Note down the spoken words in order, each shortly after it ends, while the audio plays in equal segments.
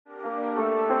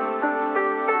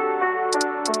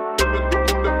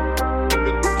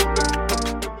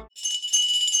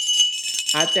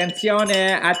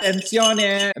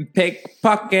Attenzione,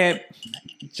 pickpocket.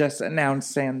 Just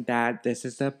announcing that this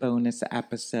is a bonus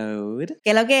episode.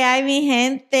 ¿Qué lo que hay, mi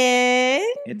gente?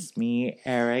 It's me,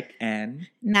 Eric, and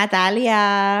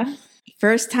Natalia.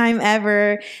 First time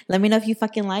ever. Let me know if you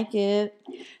fucking like it.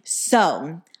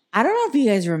 So, I don't know if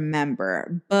you guys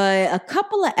remember, but a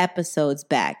couple of episodes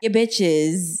back, your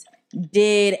bitches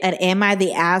did an Am I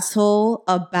the Asshole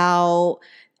about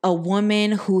a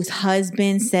woman whose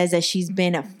husband says that she's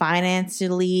been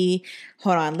financially...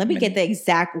 Hold on, let me get the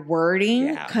exact wording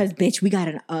because, bitch, we got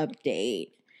an update.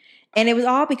 And it was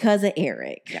all because of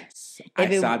Eric. Yes.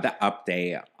 I saw the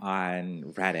update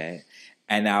on Reddit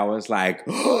and I was like,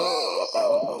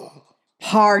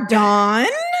 pardon?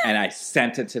 And I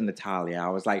sent it to Natalia. I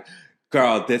was like,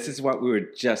 girl, this is what we were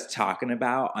just talking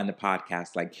about on the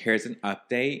podcast. Like, here's an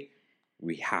update.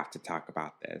 We have to talk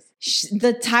about this.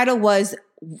 The title was,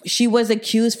 she was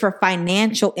accused for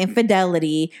financial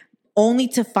infidelity only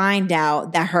to find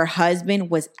out that her husband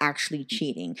was actually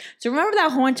cheating. So remember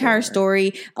that whole entire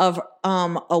story of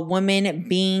a woman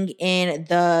being in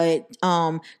the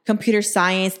computer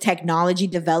science technology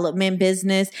development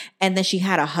business, and then she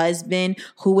had a husband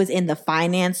who was in the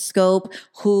finance scope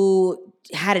who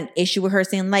had an issue with her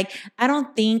saying, like, I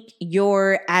don't think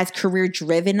you're as career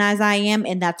driven as I am,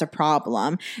 and that's a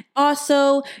problem.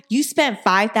 Also, you spent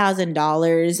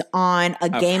 $5,000 on a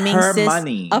gaming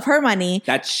system of her money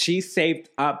that she saved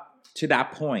up to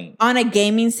that point on a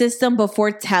gaming system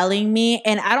before telling me,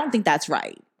 and I don't think that's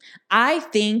right. I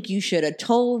think you should have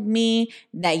told me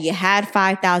that you had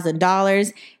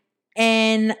 $5,000.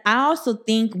 And I also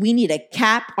think we need to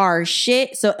cap our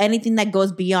shit. So anything that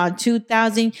goes beyond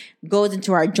 $2,000 goes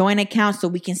into our joint account so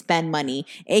we can spend money.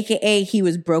 AKA he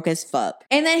was broke as fuck.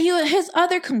 And then his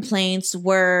other complaints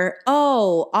were,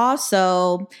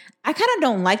 also, I kind of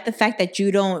don't like the fact that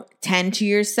you don't tend to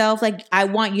yourself. Like, I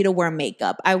want you to wear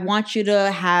makeup. I want you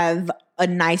to have a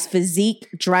nice physique,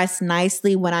 dress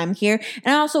nicely when I'm here.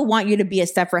 And I also want you to be a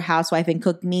Stepford housewife and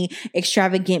cook me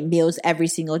extravagant meals every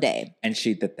single day. And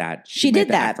she did that. She did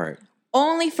that. Effort.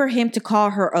 Only for him to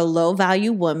call her a low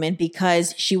value woman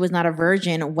because she was not a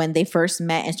virgin when they first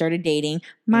met and started dating.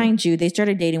 Mind you, they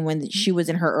started dating when she was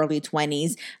in her early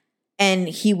 20s. And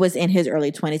he was in his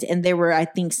early 20s. And they were, I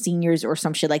think, seniors or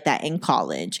some shit like that in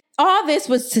college. All this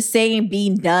was to say and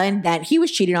being done that he was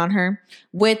cheating on her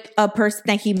with a person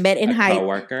that he met in high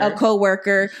school. A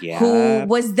coworker who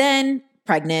was then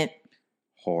pregnant.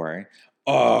 Whore.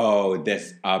 Oh,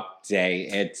 this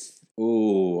update. It's,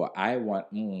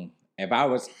 if I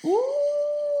was,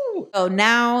 So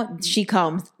now she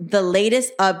comes, the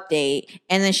latest update,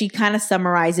 and then she kind of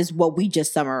summarizes what we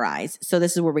just summarized. So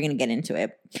this is where we're going to get into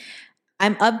it.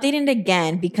 I'm updating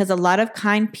again because a lot of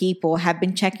kind people have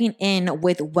been checking in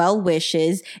with well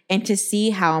wishes and to see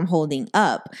how I'm holding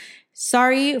up.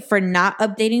 Sorry for not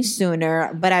updating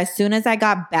sooner, but as soon as I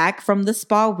got back from the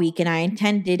spa week and I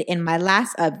intended in my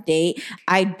last update,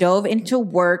 I dove into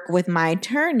work with my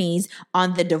attorneys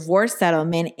on the divorce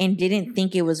settlement and didn't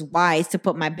think it was wise to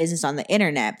put my business on the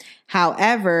internet.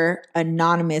 However,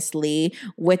 anonymously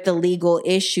with the legal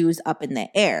issues up in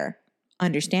the air.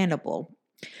 Understandable.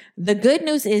 The good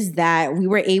news is that we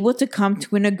were able to come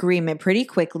to an agreement pretty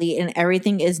quickly and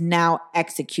everything is now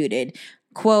executed.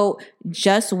 Quote,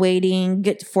 just waiting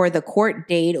for the court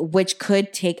date, which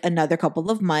could take another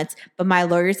couple of months, but my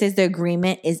lawyer says the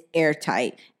agreement is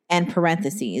airtight, and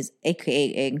parentheses, aka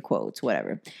in quotes,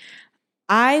 whatever.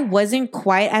 I wasn't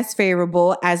quite as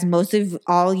favorable as most of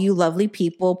all you lovely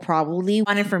people probably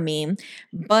wanted for me,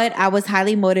 but I was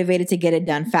highly motivated to get it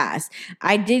done fast.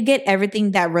 I did get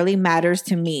everything that really matters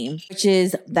to me, which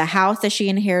is the house that she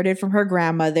inherited from her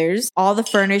grandmother's, all the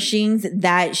furnishings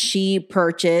that she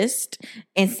purchased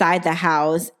inside the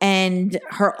house, and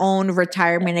her own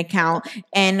retirement account,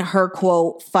 and her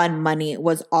quote, fun money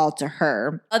was all to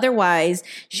her. Otherwise,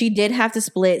 she did have to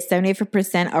split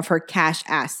 74% of her cash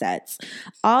assets.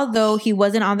 Although he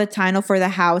wasn't on the title for the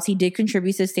house, he did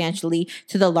contribute substantially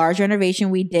to the large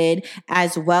renovation we did,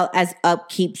 as well as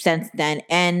upkeep since then,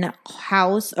 and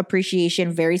house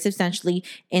appreciation very substantially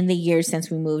in the years since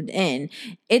we moved in.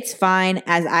 It's fine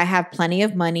as I have plenty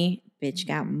of money. Bitch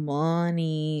got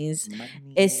monies.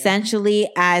 Essentially,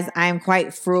 as I'm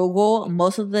quite frugal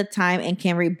most of the time and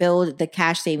can rebuild the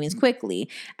cash savings quickly.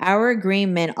 Our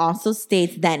agreement also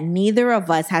states that neither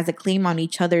of us has a claim on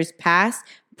each other's past,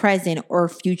 present, or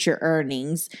future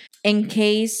earnings. In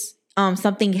case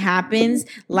something happens,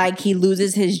 like he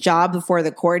loses his job before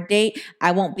the court date, I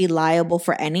won't be liable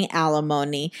for any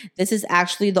alimony. This is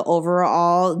actually the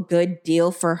overall good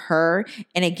deal for her,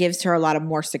 and it gives her a lot of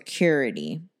more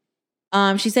security.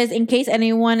 She says, in case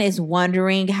anyone is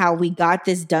wondering how we got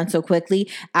this done so quickly,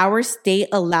 our state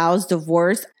allows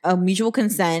divorce on mutual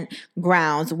consent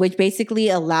grounds, which basically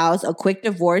allows a quick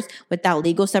divorce without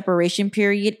legal separation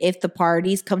period if the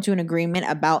parties come to an agreement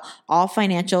about all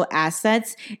financial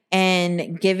assets.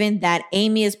 And given that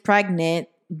Amy is pregnant,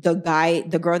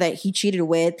 the girl that he cheated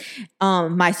with,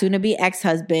 my soon-to-be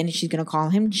ex-husband, she's gonna call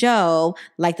him Joe,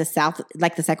 like the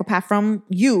psychopath from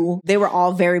You. They were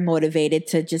all very motivated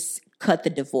to just cut the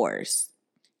divorce.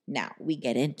 Now we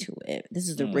get into it. This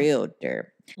is the real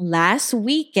dirt. Last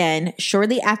weekend,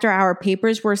 shortly after our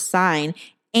papers were signed,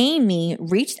 Amy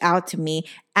reached out to me,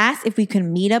 asked if we could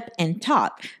meet up and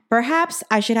talk. Perhaps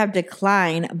I should have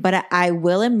declined, but I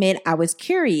will admit I was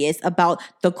curious about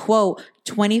the quote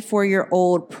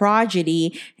 24-year-old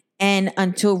prodigy and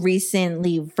until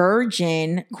recently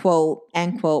virgin, quote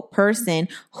unquote, person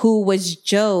who was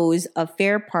Joe's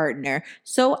affair partner.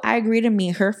 So I agreed to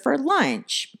meet her for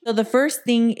lunch. So the first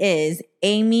thing is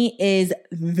Amy is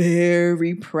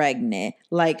very pregnant,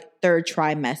 like third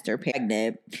trimester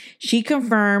pregnant. She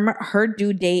confirmed her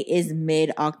due date is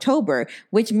mid-October,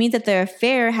 which means that the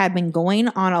affair had been going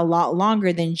on a lot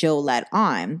longer than Joe let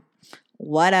on.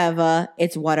 Whatever,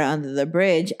 it's water under the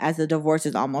bridge as the divorce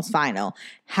is almost final.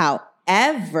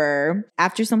 However,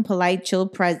 after some polite,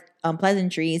 chilled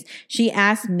pleasantries, she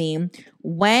asked me,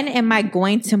 when am I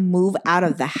going to move out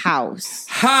of the house?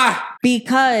 Ha!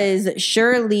 Because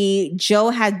surely Joe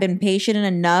has been patient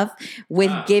enough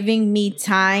with giving me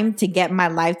time to get my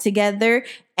life together,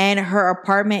 and her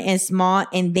apartment is small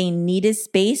and they needed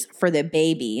space for the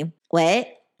baby. What?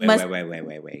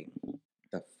 Wait.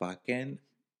 The fucking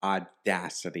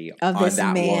audacity of on this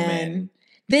that man. woman.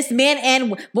 This man,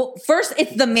 and well, first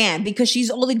it's the man, because she's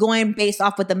only going based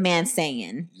off what the man's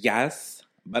saying. Yes,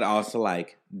 but also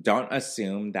like, don't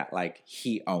assume that like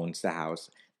he owns the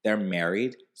house. They're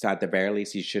married, so at the very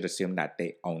least, you should assume that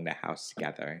they own the house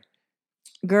together.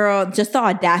 Girl, just the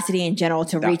audacity in general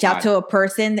to reach out to a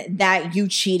person that you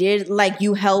cheated, like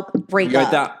you helped break You're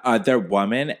up. the other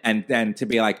woman, and then to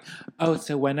be like, oh,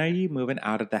 so when are you moving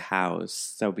out of the house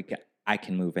so I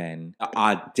can move in? The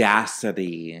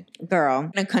audacity. Girl, I'm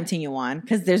gonna continue on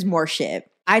because there's more shit.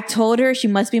 I told her she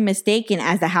must be mistaken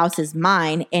as the house is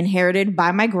mine, inherited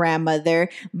by my grandmother,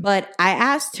 but I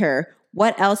asked her,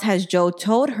 what else has Joe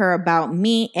told her about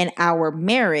me and our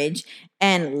marriage?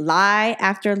 And lie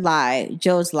after lie,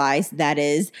 Joe's lies, that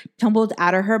is, tumbled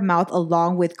out of her mouth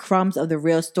along with crumbs of the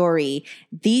real story.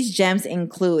 These gems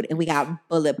include, and we got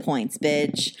bullet points,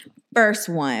 bitch. First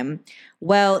one.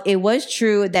 Well, it was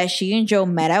true that she and Joe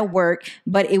met at work,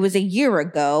 but it was a year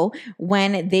ago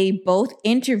when they both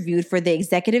interviewed for the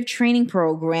executive training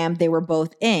program they were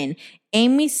both in.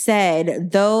 Amy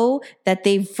said, though, that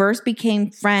they first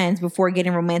became friends before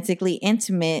getting romantically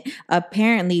intimate.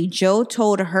 Apparently, Joe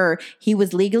told her he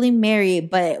was legally married,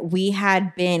 but we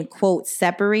had been, quote,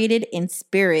 separated in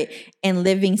spirit and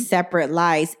living separate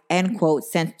lives, end quote,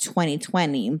 since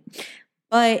 2020.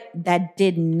 But he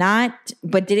did not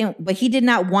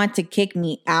want to kick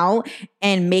me out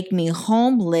and make me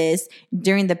homeless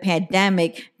during the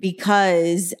pandemic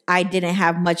because I didn't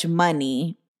have much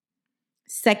money.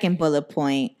 Second bullet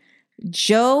point.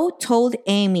 Joe told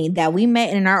Amy that we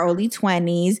met in our early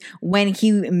 20s when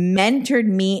he mentored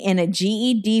me in a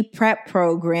GED prep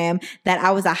program, that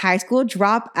I was a high school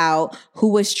dropout who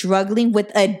was struggling with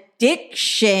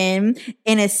addiction,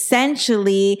 and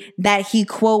essentially that he,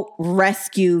 quote,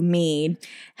 rescued me,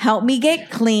 helped me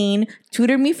get clean,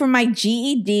 tutored me for my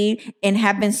GED, and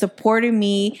have been supporting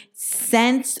me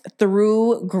since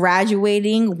through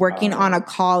graduating, working on a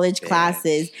college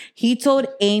classes. He told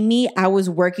Amy I was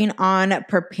working on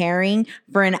preparing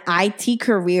for an IT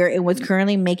career and was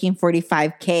currently making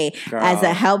 $45K as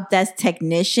a help desk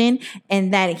technician,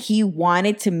 and that he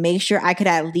wanted to make sure I could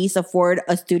at least afford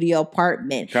a studio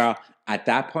apartment. Girl, at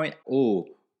that point,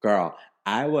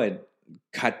 I would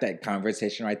cut that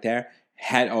conversation right there,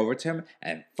 head over to him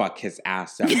and fuck his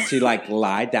ass up. She like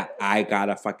lied that I got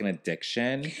a fucking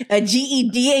addiction. A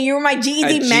GED, and you were my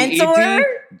GED mentor?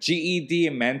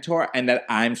 GED mentor, and that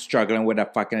I'm struggling with a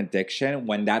fucking addiction,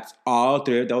 when that's all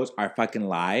three of those are fucking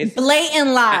lies.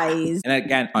 Blatant lies. And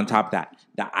again, on top of that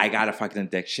I got a fucking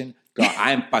addiction. Girl,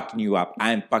 I'm fucking you up.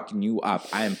 I'm fucking you up.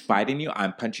 I am fighting you.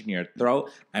 I'm punching your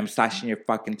throat. I'm slashing your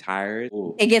fucking tires.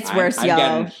 Ooh, it gets worse, y'all. I'm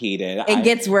getting heated. It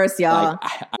gets worse, y'all.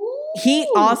 He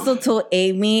also told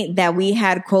Amy that we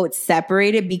had, quote,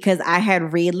 separated because I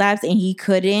had relapsed and he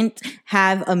couldn't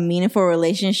have a meaningful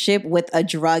relationship with a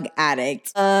drug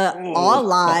addict. All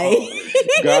lie.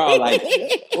 Girl, like,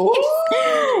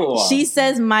 ooh. She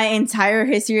says my entire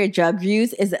history of drug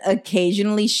use is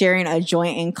occasionally sharing a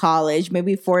joint in college,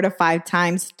 maybe 4 to 5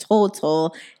 times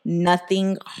total,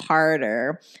 nothing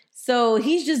harder. So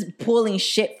he's just pulling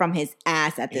shit from his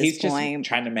ass at this point. He's just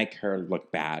trying to make her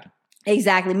look bad.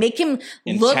 Exactly. Make him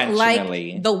look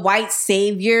like the white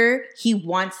savior he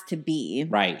wants to be.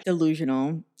 Right.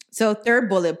 Delusional. So third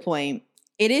bullet point.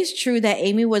 It is true that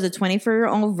Amy was a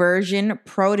 24-year-old virgin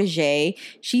protege.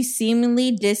 She seemingly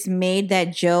dismayed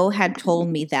that Joe had told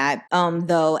me that,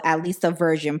 though at least the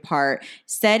virgin part.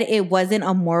 Said it wasn't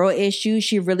a moral issue.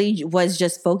 She really was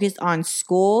just focused on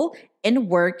school and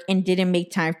work and didn't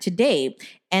make time to date.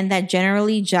 And that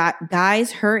generally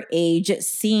guys her age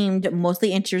seemed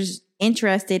mostly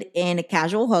interested in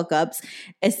casual hookups,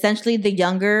 essentially the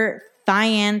younger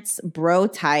science bro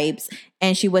types,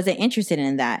 and she wasn't interested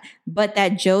in that. But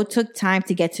that Joe took time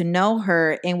to get to know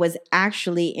her and was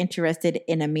actually interested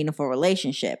in a meaningful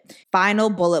relationship. Final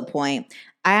bullet point.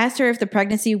 I asked her if the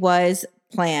pregnancy was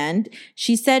planned.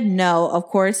 She said no, of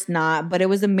course not, but it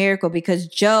was a miracle because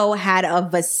Joe had a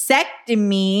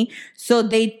vasectomy, so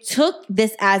they took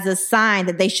this as a sign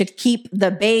that they should keep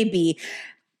the baby.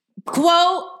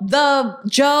 Quote, the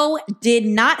Joe did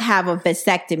not have a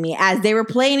vasectomy as they were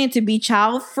planning to be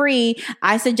child free.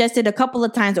 I suggested a couple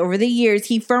of times over the years.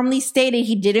 He firmly stated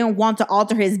he didn't want to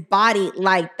alter his body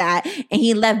like that, and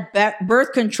he left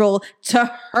birth control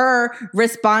to her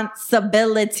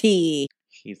responsibility.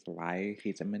 He's a liar.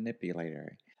 He's a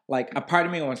manipulator. Like, a part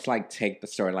of me wants to, like, take the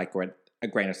story, like, with a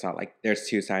grain of salt. Like, there's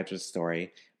two sides of the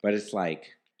story, but it's,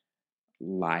 like,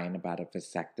 lying about a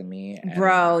vasectomy. And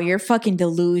bro, you're fucking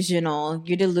delusional.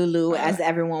 You're delulu, as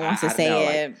everyone wants to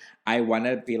say it. Like, I want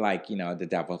to be, like, you know, the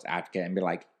devil's advocate and be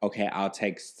like, okay, I'll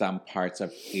take some parts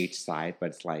of each side, but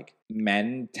it's, like,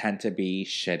 men tend to be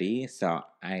shitty, so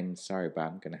I'm sorry, but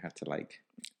I'm going to have to, like...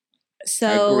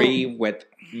 agree with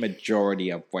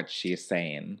majority of what she's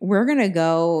saying. We're going to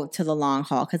go to the long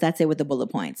haul because that's it with the bullet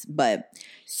points. But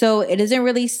so it doesn't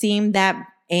really seem that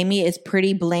Amy is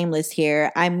pretty blameless here.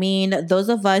 I mean, those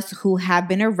of us who have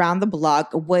been around the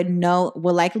block would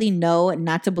likely know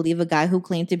not to believe a guy who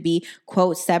claimed to be,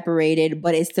 quote, separated,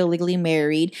 but is still legally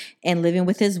married and living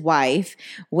with his wife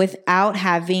without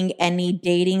having any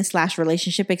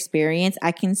dating/relationship experience.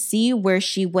 I can see where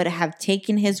she would have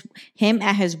taken him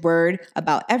at his word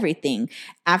about everything.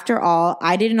 After all,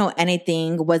 I didn't know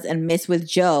anything was amiss with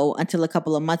Joe until a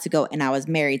couple of months ago, and I was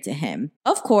married to him.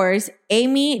 Of course,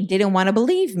 Amy didn't want to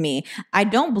believe me. I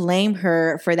don't blame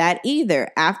her for that either.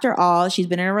 After all, she's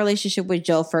been in a relationship with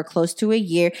Joe for close to a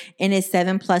year and is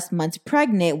 7+ months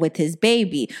pregnant with his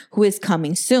baby, who is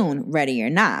coming soon, ready or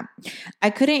not.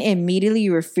 I couldn't immediately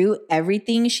refute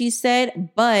everything she said,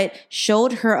 but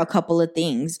showed her a couple of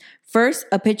things. First,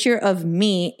 a picture of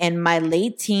me in my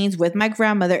late teens with my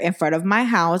grandmother in front of my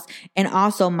house, and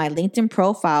also my LinkedIn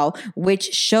profile,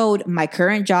 which showed my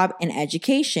current job and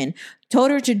education.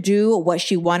 Told her to do what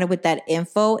she wanted with that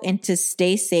info and to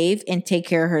stay safe and take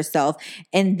care of herself.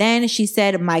 And then she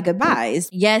said my goodbyes.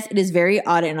 Yes, it is very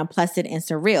odd and unpleasant and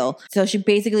surreal. So she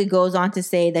basically goes on to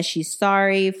say that she's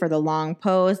sorry for the long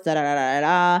post,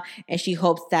 and she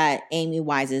hopes that Amy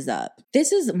wises up.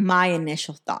 This is my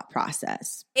initial thought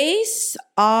process. Based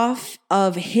off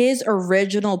of his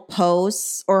original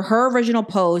posts or her original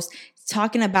post,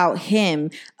 talking about him,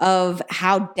 of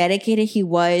how dedicated he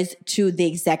was to the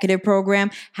executive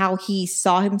program, how he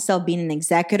saw himself being an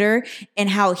executor, and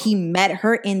how he met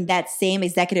her in that same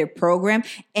executive program,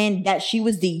 and that she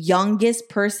was the youngest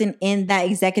person in that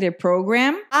executive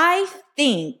program. I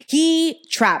think he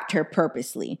trapped her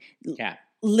purposely. Yeah.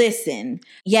 Listen,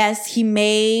 yes,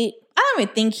 I don't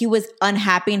even think he was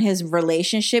unhappy in his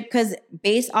relationship, because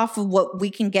based off of what we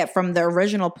can get from the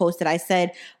original post that I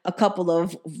said a couple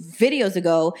of videos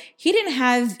ago, he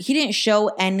didn't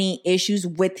show any issues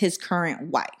with his current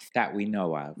wife. That we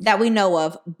know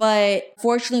of. But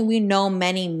fortunately, we know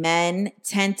many men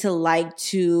tend to like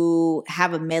to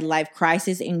have a midlife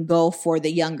crisis and go for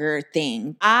the younger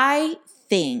thing. I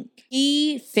think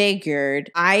he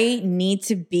figured, I need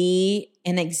to be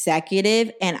an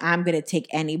executive and I'm going to take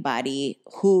anybody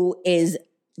who is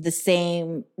the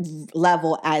same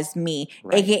level as me,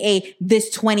 right. AKA this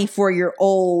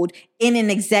 24-year-old in an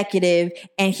executive,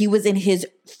 and he was in his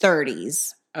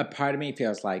 30s. A part of me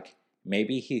feels like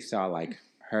maybe he saw like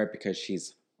her because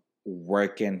she's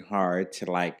working hard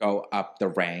to like go up the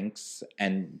ranks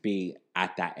and be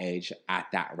at that age, at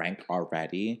that rank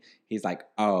already. He's like,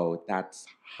 oh, that's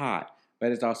hot.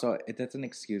 But it doesn't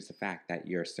excuse the fact that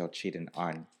you're still cheating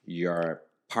on your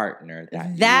partner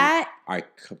that you are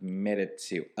committed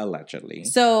to, allegedly.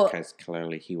 So, because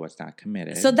clearly he was not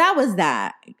committed. So that was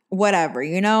that. Whatever,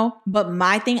 you know? But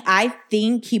my thing, I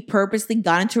think he purposely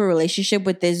got into a relationship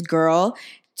with this girl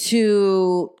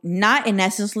to not in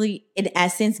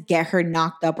essence get her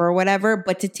knocked up or whatever,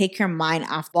 but to take her mind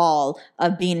off ball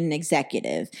of being an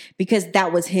executive, because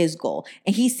that was his goal.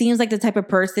 And he seems like the type of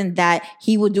person that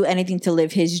he will do anything to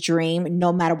live his dream,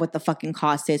 no matter what the fucking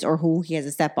cost is or who he has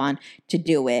to step on to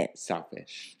do it.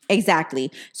 Selfish.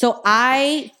 Exactly. So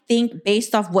I think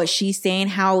based off what she's saying,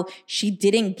 how she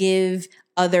didn't give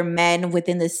other men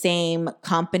within the same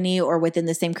company or within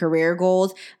the same career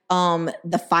goals,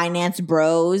 the finance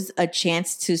bros, a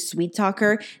chance to sweet talk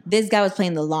her. This guy was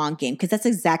playing the long game, because that's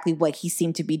exactly what he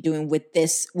seemed to be doing with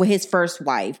his first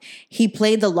wife. He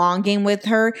played the long game with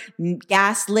her,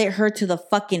 gaslit her to the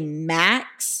fucking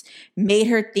max, made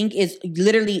her think it's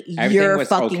literally your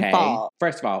fucking fault.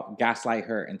 First of all, gaslight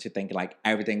her into thinking like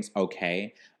everything's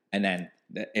okay. And then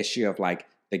the issue of like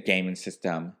the gaming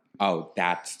system. Oh,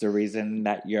 that's the reason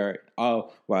that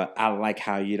I like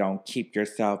how you don't keep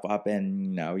yourself up,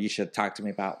 and you should talk to me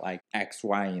about like X,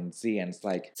 Y, and Z. And it's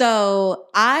like, so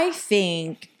I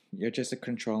think you're just a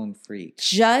controlling freak.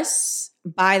 Just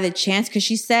by the chance, because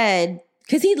she said,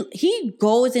 because he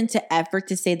goes into effort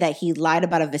to say that he lied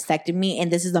about a vasectomy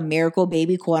and this is a miracle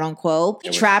baby, quote unquote. He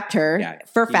trapped her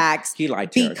facts. He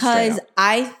lied to her because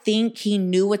I think he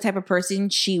knew what type of person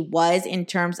she was, in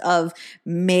terms of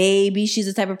maybe she's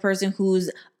the type of person who's,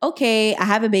 okay, I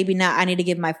have a baby now. I need to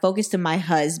give my focus to my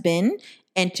husband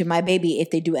and to my baby if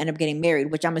they do end up getting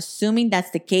married, which I'm assuming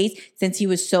that's the case since he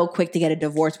was so quick to get a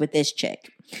divorce with this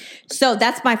chick. So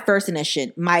that's my first initial,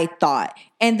 my thought.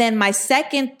 And then my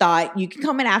second thought, you can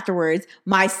come in afterwards.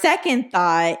 My second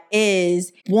thought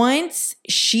is, once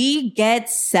she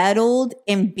gets settled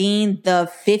in being the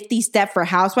 50 step for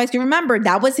housewives, because remember,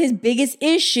 that was his biggest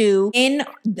issue in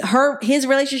his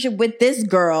relationship with this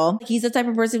girl. He's the type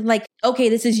of person like, okay,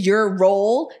 this is your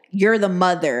role. You're the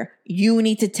mother. You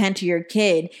need to tend to your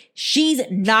kid. She's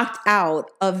knocked out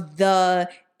of the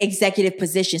executive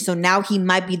position. So now he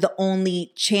might be the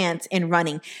only chance in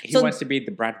running. He wants to be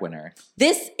the breadwinner.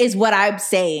 This is what I'm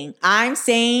saying. I'm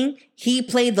saying he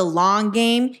played the long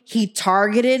game. He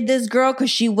targeted this girl because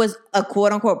she was a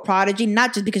quote unquote prodigy,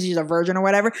 not just because she's a virgin or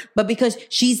whatever, but because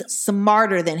she's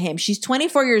smarter than him. She's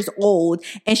 24 years old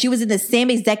and she was in the same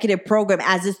executive program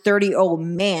as this 30-year-old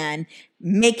man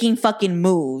making fucking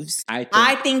moves.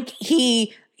 I think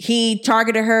he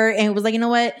targeted her and was like, you know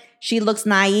what? She looks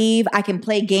naive. I can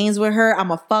play games with her. I'm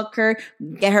going to fuck her,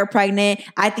 get her pregnant.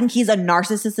 I think he's a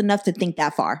narcissist enough to think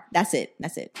that far. That's it.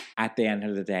 At the end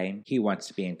of the day, he wants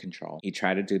to be in control. He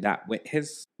tried to do that with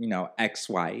his,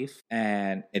 ex-wife,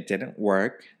 and it didn't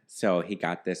work. So he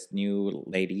got this new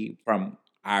lady, from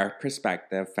our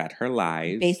perspective, fed her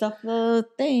lies. Based off the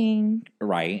thing.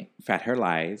 Right. Fed her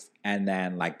lies. And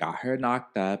then got her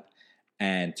knocked up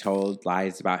and told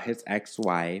lies about his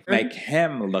ex-wife. Make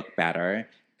him look better.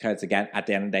 Because again, at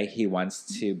the end of the day, he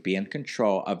wants to be in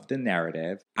control of the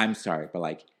narrative. I'm sorry,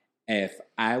 but if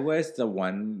I was the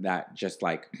one that just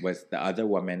was the other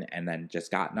woman and then just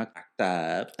got knocked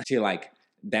up, to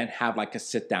then have a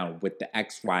sit down with the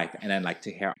ex-wife and then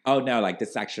to hear, oh no, this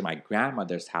is actually my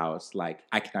grandmother's house.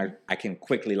 I can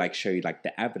quickly show you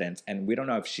the evidence. And we don't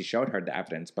know if she showed her the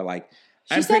evidence, but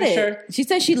she said it. Sure. She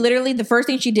said she literally, the first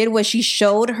thing she did was she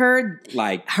showed her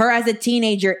her as a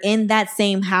teenager in that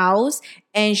same house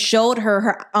and showed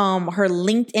her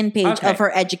LinkedIn page of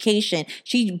her education.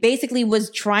 She basically was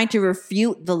trying to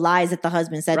refute the lies that the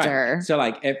husband said to her. So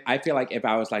if I feel if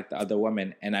I was the other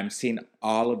woman and I'm seeing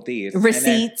all of these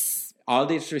receipts, all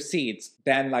these receipts,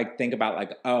 then think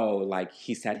about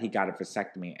he said he got a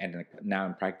vasectomy and now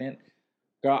I'm pregnant.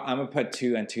 Girl, I'm going to put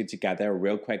 2 and 2 together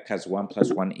real quick because 1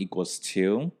 + 1 =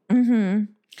 2. Mm-hmm.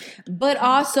 But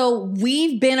also,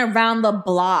 we've been around the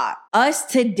block. Us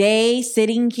today,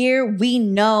 sitting here, we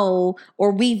know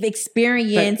or we've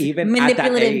experienced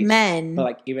manipulative men.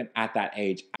 But even at that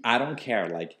age, I don't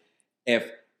care.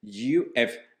 If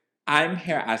I'm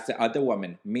here as the other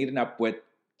woman meeting up with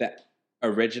the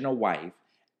original wife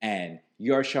and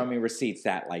you're showing me receipts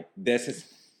that this is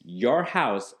your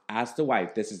house as the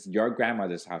wife, this is your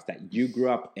grandmother's house that you grew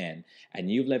up in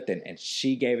and you lived in and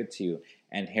she gave it to you,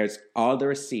 and here's all the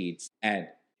receipts, and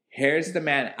here's the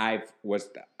man I was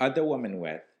the other woman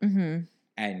with, and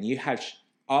you have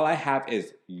all I have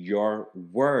is your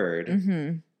word,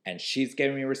 and she's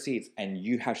giving me receipts and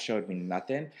you have showed me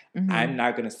nothing. I'm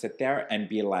not gonna sit there and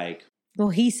be Well,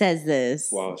 he says this.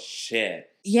 Well, shit.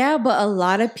 Yeah, but a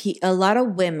lot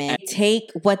of women take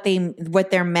what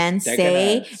their men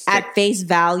say at face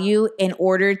value in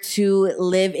order to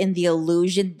live in the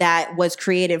illusion that was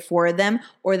created for them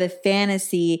or the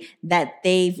fantasy that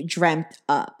they've dreamt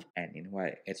up. And you know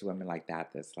what? It's women like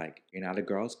that that's like, you're not a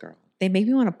girl's girl. They make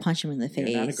me want to punch him in the face.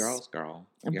 You're not a girl's girl.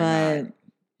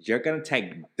 You're gonna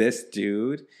take this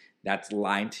dude that's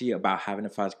lying to you about having a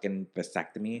fucking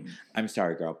vasectomy. I'm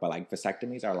sorry, girl, but like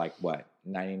vasectomies are like what?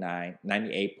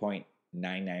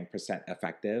 98.99%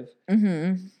 effective.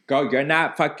 Mm-hmm. Girl, you're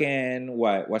not fucking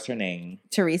what's her name?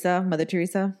 Mother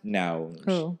Teresa? No.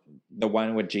 Who? The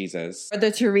one with Jesus.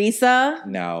 Mother Teresa?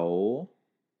 No.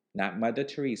 Not Mother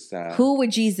Teresa. Who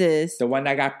with Jesus? The one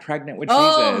that got pregnant with Jesus.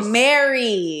 Oh,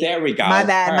 Mary. There we go. My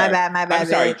bad. I'm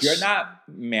sorry. You're not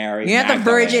Mary. You're not the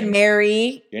Virgin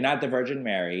Mary. You're not the Virgin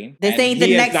Mary. This ain't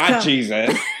the next. He is not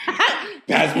Jesus.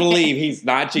 Best believe he's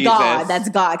not Jesus. God, that's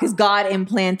God, because God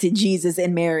implanted Jesus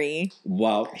in Mary.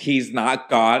 Well, he's not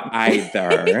God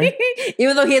either.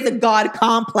 Even though he has a God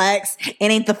complex, it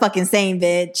ain't the fucking same,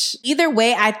 bitch. Either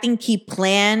way, I think he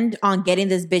planned on getting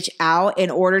this bitch out in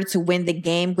order to win the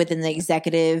game within the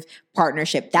executive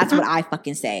partnership. That's what I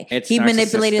fucking say. He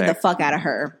manipulated the fuck out of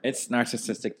her. It's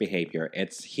narcissistic behavior.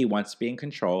 He wants to be in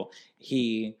control.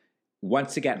 He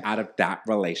wants to get out of that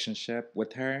relationship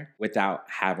with her without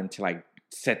having to like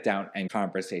sit down and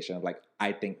conversation of like,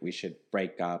 I think we should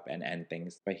break up and end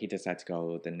things. But he decided to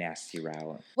go the nasty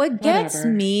route. What gets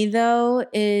me though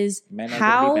is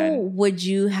how would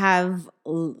you have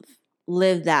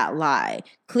lived that lie?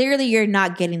 Clearly you're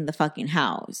not getting the fucking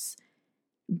house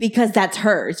because that's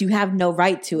hers. You have no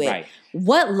right to it. Right.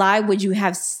 What lie would you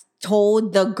have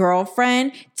told the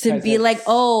girlfriend to be like,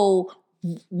 oh,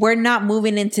 we're not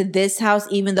moving into this house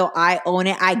even though I own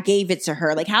it. I gave it to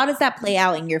her. Like, how does that play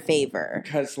out in your favor?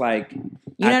 Because, like,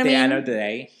 at the end of the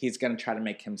day, he's going to try to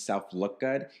make himself look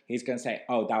good. He's going to say,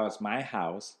 oh, that was my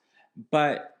house.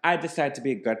 But I decided to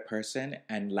be a good person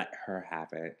and let her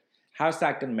have it. How's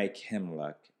that going to make him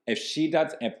look? If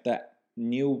the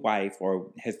new wife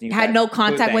or his new had no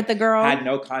contact with the girl,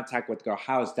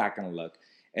 how is that going to look?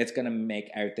 It's going to make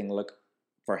everything look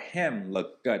for him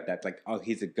look good. That's like, oh,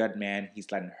 he's a good man.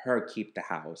 He's letting her keep the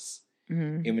house.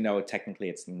 Mm-hmm. Even though technically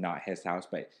it's not his house.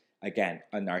 But again,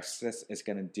 a narcissist is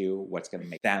going to do what's going to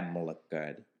make them look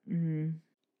good. Mm-hmm.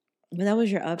 But that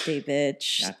was your update,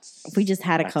 bitch. We just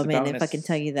had to come in if I can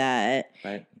tell you that.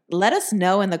 But let us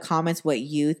know in the comments what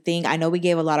you think. I know we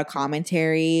gave a lot of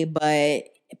commentary, but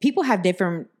people have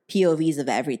different POVs of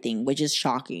everything, which is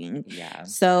shocking. Yeah.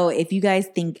 So if you guys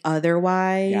think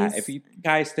otherwise. Yeah, if you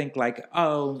guys think like,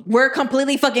 oh, we're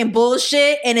completely fucking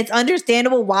bullshit and it's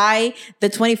understandable why the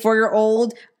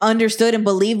 24-year-old understood and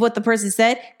believed what the person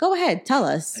said, go ahead, tell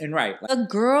us. And right. The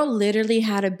girl literally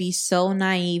had to be so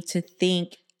naive to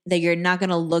think that you're not going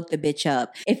to look the bitch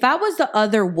up. If I was the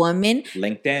other woman,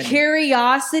 LinkedIn.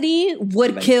 Curiosity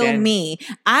would kill me.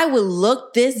 I would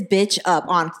look this bitch up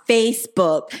on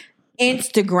Facebook,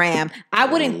 Instagram. I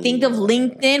wouldn't think of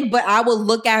LinkedIn, but I would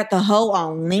look at the hoe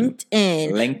on LinkedIn.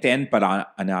 LinkedIn,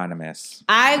 but anonymous.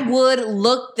 I would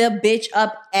look the bitch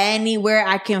up anywhere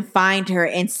I can find her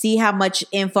and see how much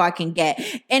info I can get.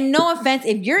 And no offense,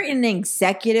 if you're in an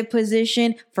executive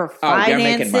position for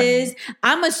finances,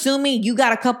 I'm assuming you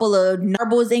got a couple of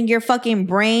marbles in your fucking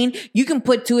brain. You can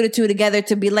put two to two together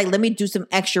to be like, let me do some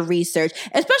extra research.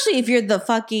 Especially if you're the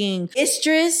fucking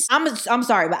mistress. I'm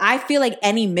sorry, but I feel like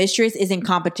any mistress is in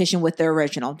competition with the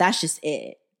original. That's just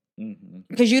it.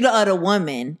 Because you're the other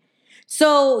woman.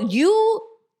 So you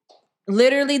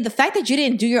literally, the fact that you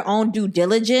didn't do your own due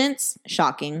diligence,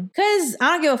 shocking. Because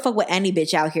I don't give a fuck what any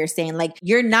bitch out here saying. Like,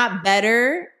 you're not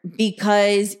better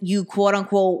because you quote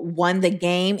unquote won the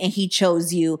game and he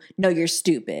chose you. No, you're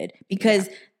stupid. Because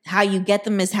how you get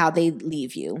them is how they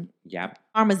leave you. Yep.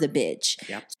 Karma's a bitch.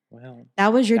 Yep. Well,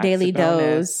 that was your daily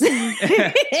dose.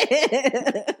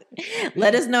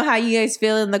 Let us know how you guys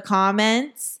feel in the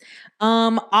comments.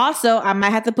 Also, I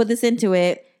might have to put this into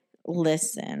it.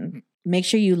 Listen, make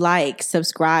sure you like,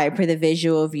 subscribe for the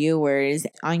visual viewers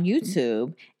on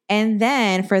YouTube. And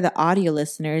then for the audio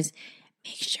listeners,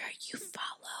 make sure you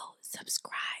follow,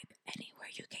 subscribe anywhere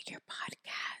you get your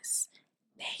podcasts.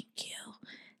 Thank you.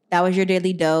 That was your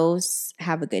daily dose.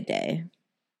 Have a good day.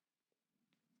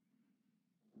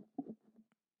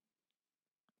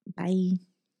 Bye.